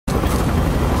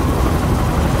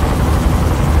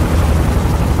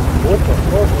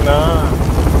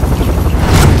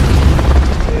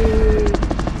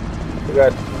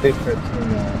different team.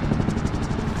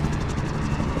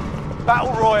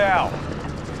 Battle Royale.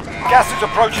 Gas is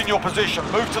approaching your position.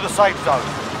 Move to the safe zone.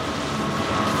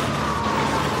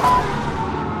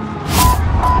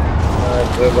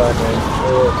 Goodbye, man.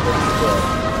 Oh,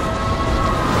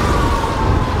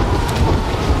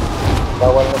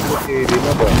 bawal na security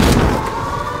na ba?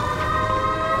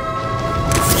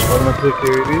 Bawal na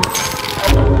security?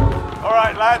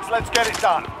 Alright lads, let's get it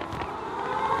done.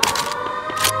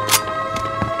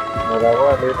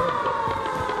 Narawa, dito.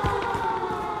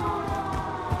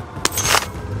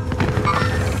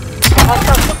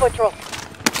 Hostile foot patrol.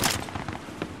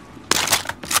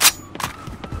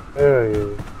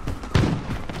 Hey.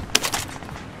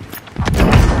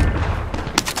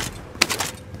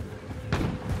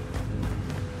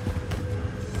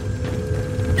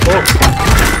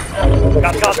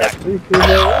 Got contact.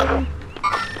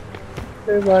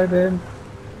 Say bye then.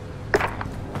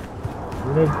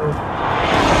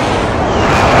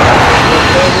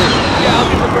 Yeah, I'll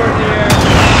get the bird in the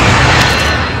air.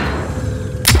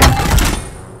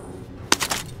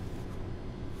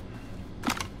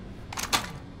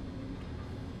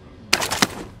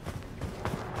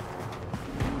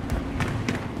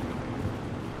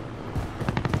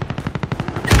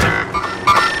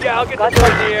 Yeah, I'll get the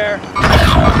bird in the air.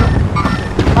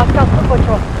 Hostile foot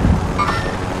patrol.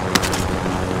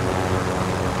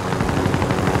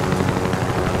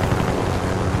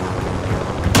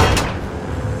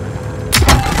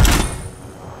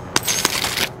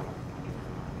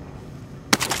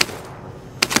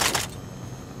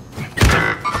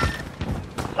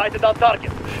 Sighted on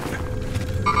target.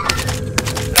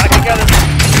 Tracking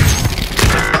enemy.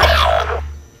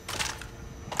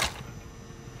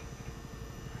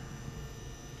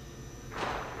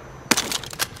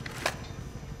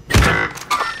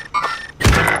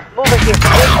 Mover here.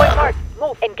 Waypoint mark.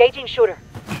 Move. Engaging shooter.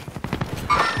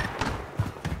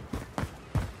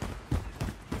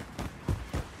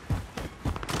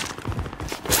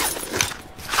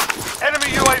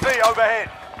 Enemy UAV overhead.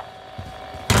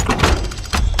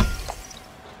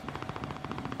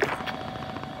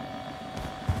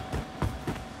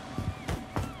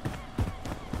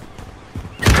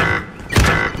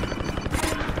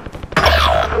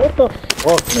 What the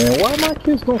fuck, man? Why my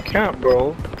kids don't camp,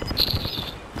 bro?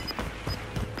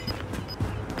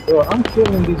 Bro, I'm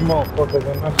killing these motherfuckers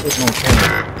and my kids don't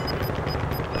camp.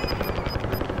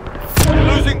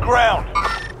 Losing ground.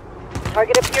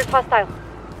 Target appears hostile.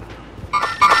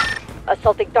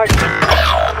 Assaulting target.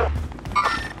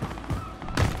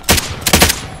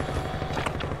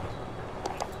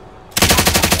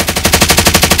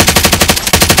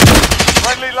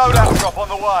 Friendly loadout drop on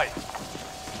the way.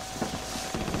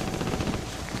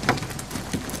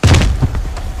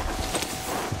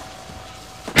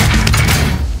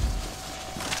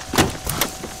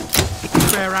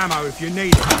 Spare ammo if you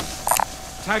need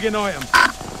it. Tag an item.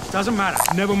 Doesn't matter.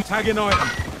 Never tag an item.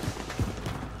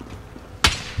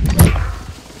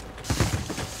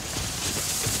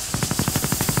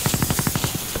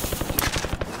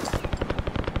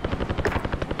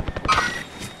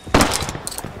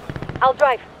 I'll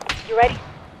drive. You ready?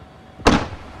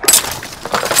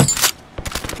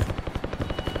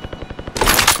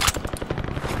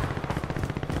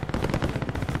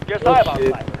 Yes, Oh, I am on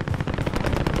shit. fire.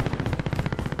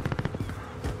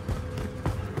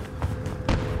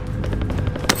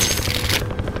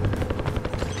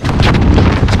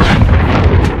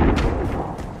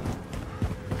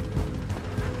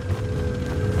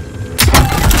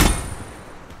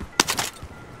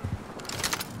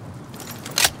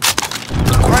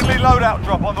 Friendly loadout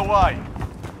drop on the way.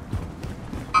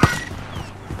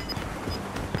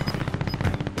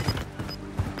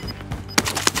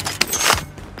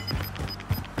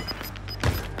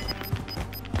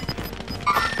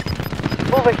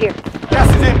 Mover here.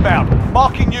 Gas is inbound.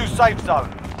 Marking new safe zone.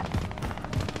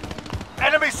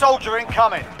 Enemy soldier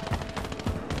incoming.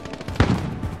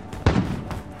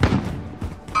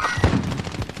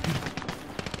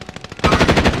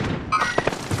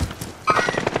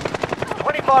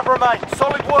 Remain.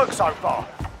 Solid work so far.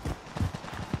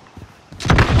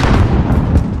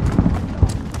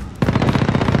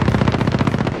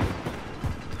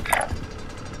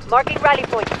 Marking rally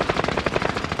point.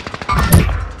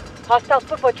 Hostile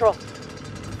foot patrol.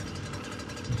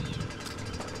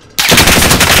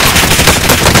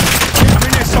 I'm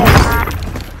in this side.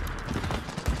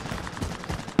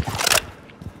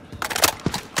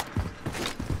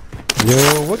 Yo,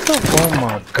 what the? Oh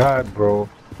my god, bro.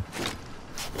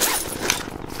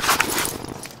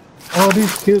 All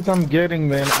these kills I'm getting,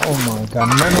 man. Oh my god,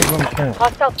 none of them can.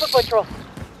 Hostile foot patrol.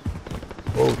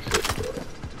 Bullshit, bro.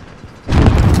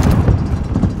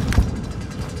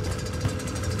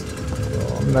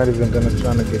 I'm not even gonna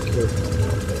try to get killed.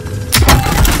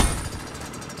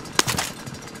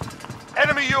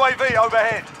 Enemy UAV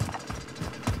overhead.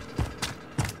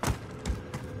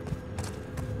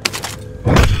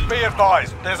 Be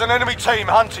advised, there's an enemy team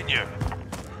hunting you.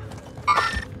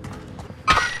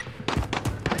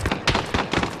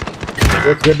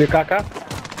 What's good, Kaka?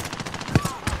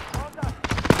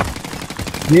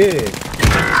 Yeah.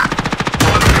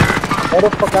 How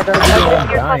the fuck I gotta be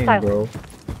Here's dying, hostile. bro?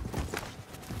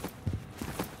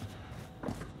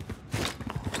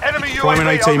 Enemy Forming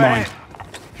UAV AT overhead.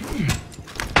 mine.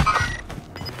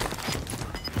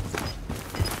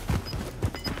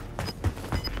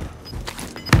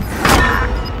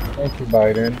 Thank you,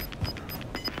 Biden.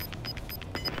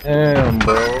 Damn,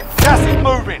 bro. Gas is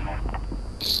moving.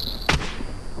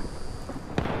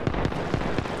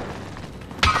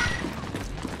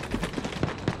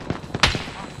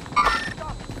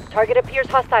 Target appears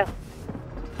hostile.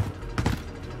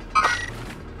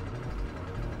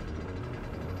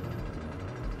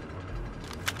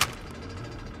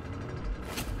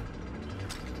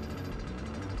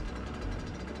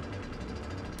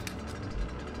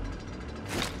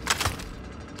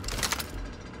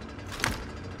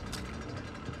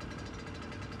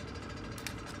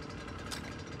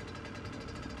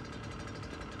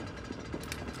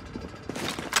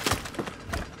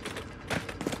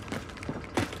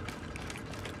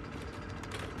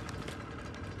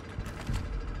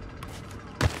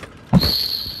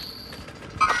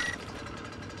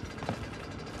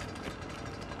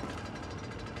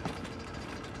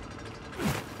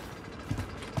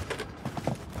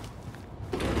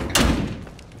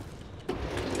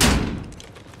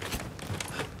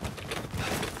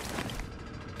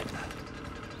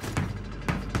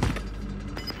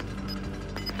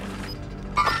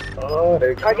 Oh,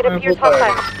 they Target coming appears for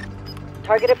Biden. hostile.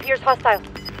 Target appears hostile.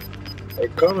 They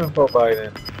coming for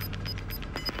Biden.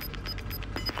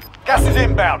 Gas is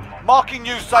inbound. Marking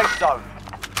new safe zone.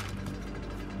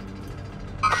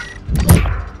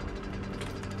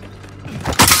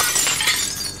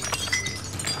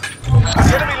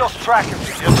 The enemy lost track of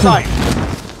you. You're safe.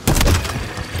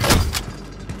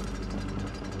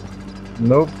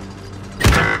 Nope.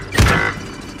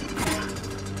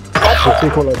 Sì,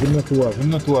 quella, vinna tua,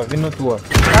 vinna tua, vinna tua.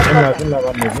 Vinna, vinna,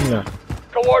 vanno, vinna.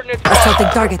 Coordinates Assaulting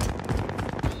target.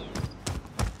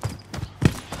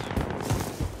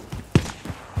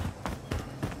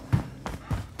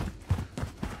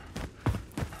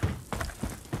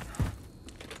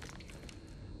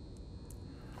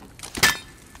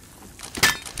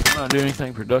 Not do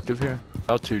anything productive here.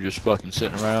 Y'all two just fucking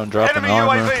sitting around dropping Enemy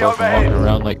armor, UAV fucking overhead. walking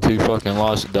around like two fucking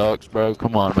lost ducks, bro.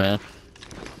 Come on, man.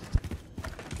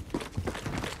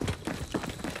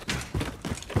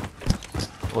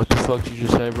 What the fuck did you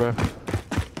just say, bro?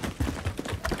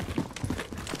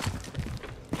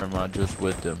 Or am I just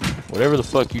with them? Whatever the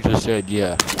fuck you just said,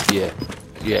 yeah.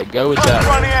 Go with Time's that.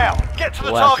 running out. Get to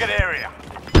the Last. target area.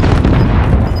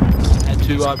 Had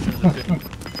two options. of it.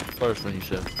 First one you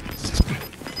said.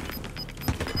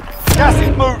 Gas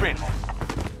is moving.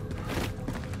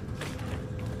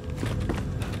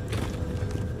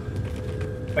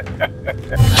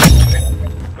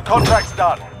 The contract's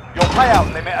done. Your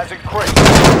payout limit has increased.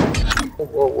 Whoa,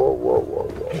 whoa, whoa, whoa, whoa,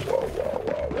 whoa, whoa,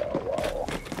 whoa, whoa.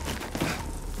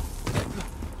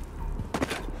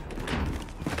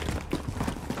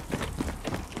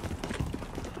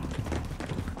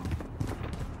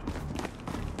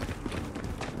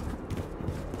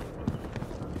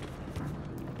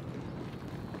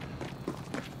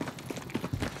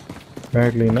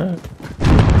 Apparently not.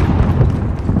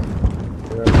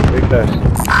 Yeah, big dash.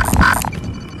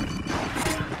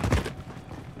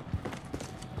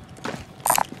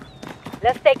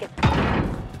 Let's take it.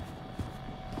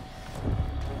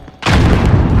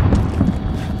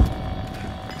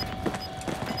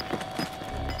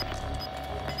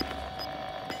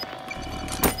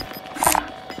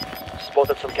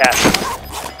 spotted some gas.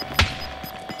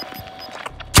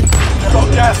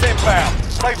 Got gas inbound.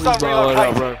 Safe zone Blow it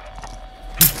up, relocated. bro.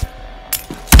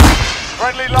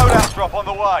 Friendly loadout drop on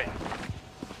the way.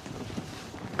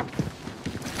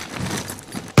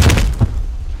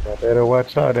 I better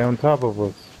watch out, they're on top of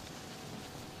us.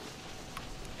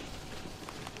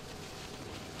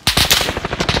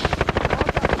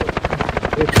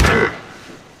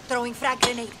 Throwing frag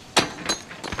grenade.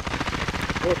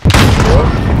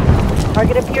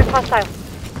 Target appears hostile.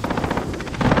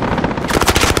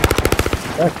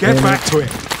 Get back to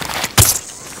it.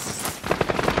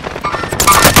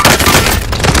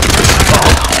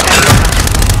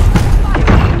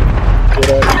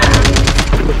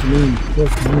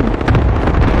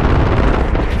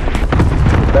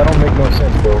 That don't make no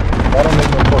sense, bro.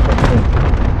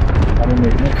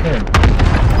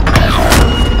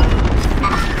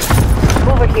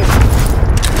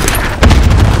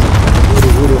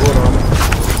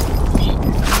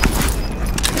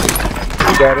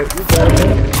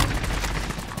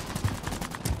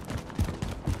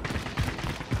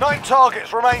 9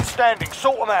 targets remain standing.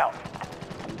 Sort them out.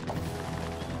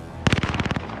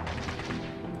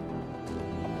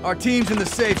 Our team's in the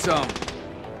safe zone.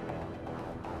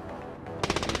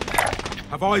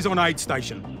 Have eyes on aid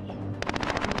station.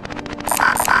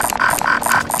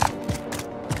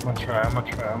 I'm gonna try,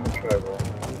 bro.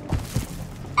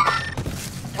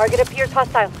 Target appears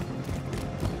hostile.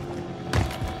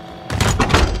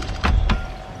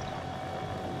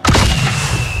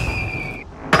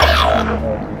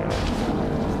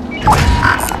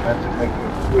 That's like a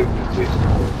quick decision.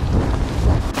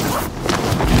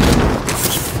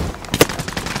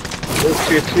 Oh,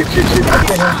 shit. I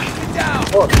can't.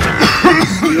 Look.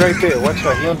 He right there. Watch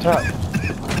out. He on top.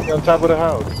 He on top of the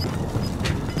house.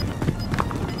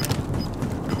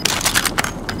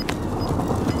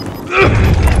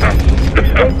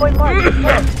 Waypoint marked.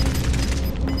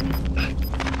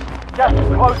 Gas is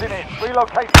closing in.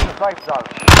 Relocate to the safe zone.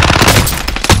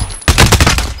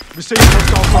 Receive hostile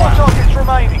 4 fire. targets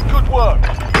remaining. Good work.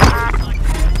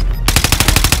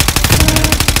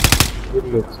 Good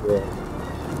looks, bro.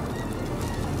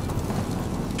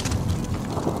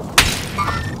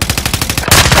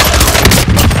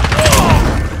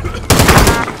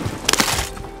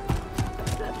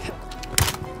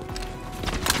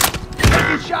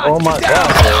 Oh my God,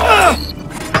 bro.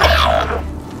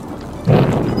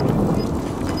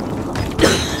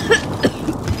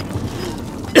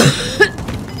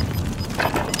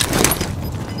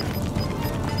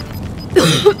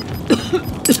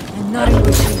 I'm not in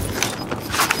good shape.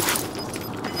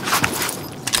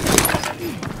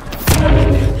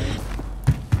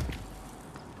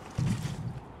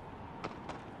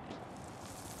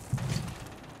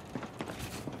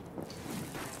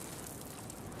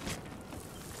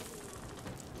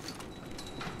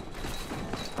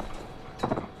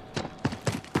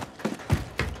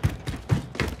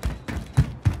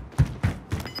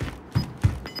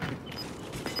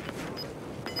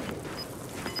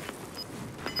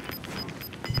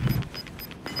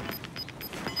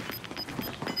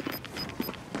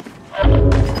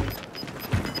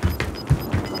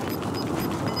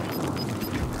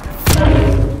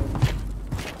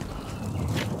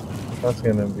 That's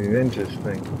gonna be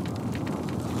interesting.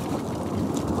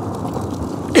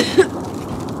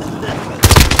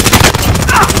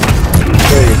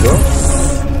 There you go.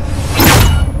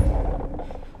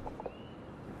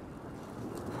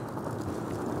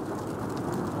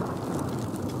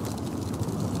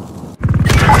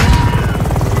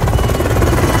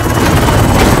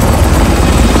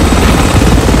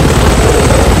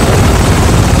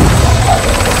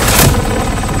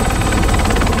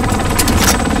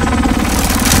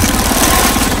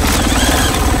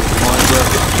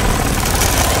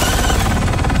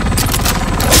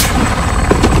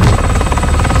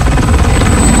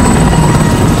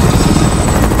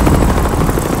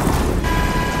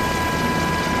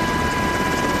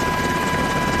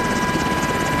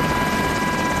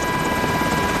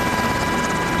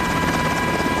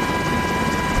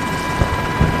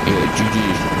 Yeah, GG.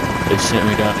 They sent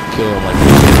me down to kill him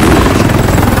like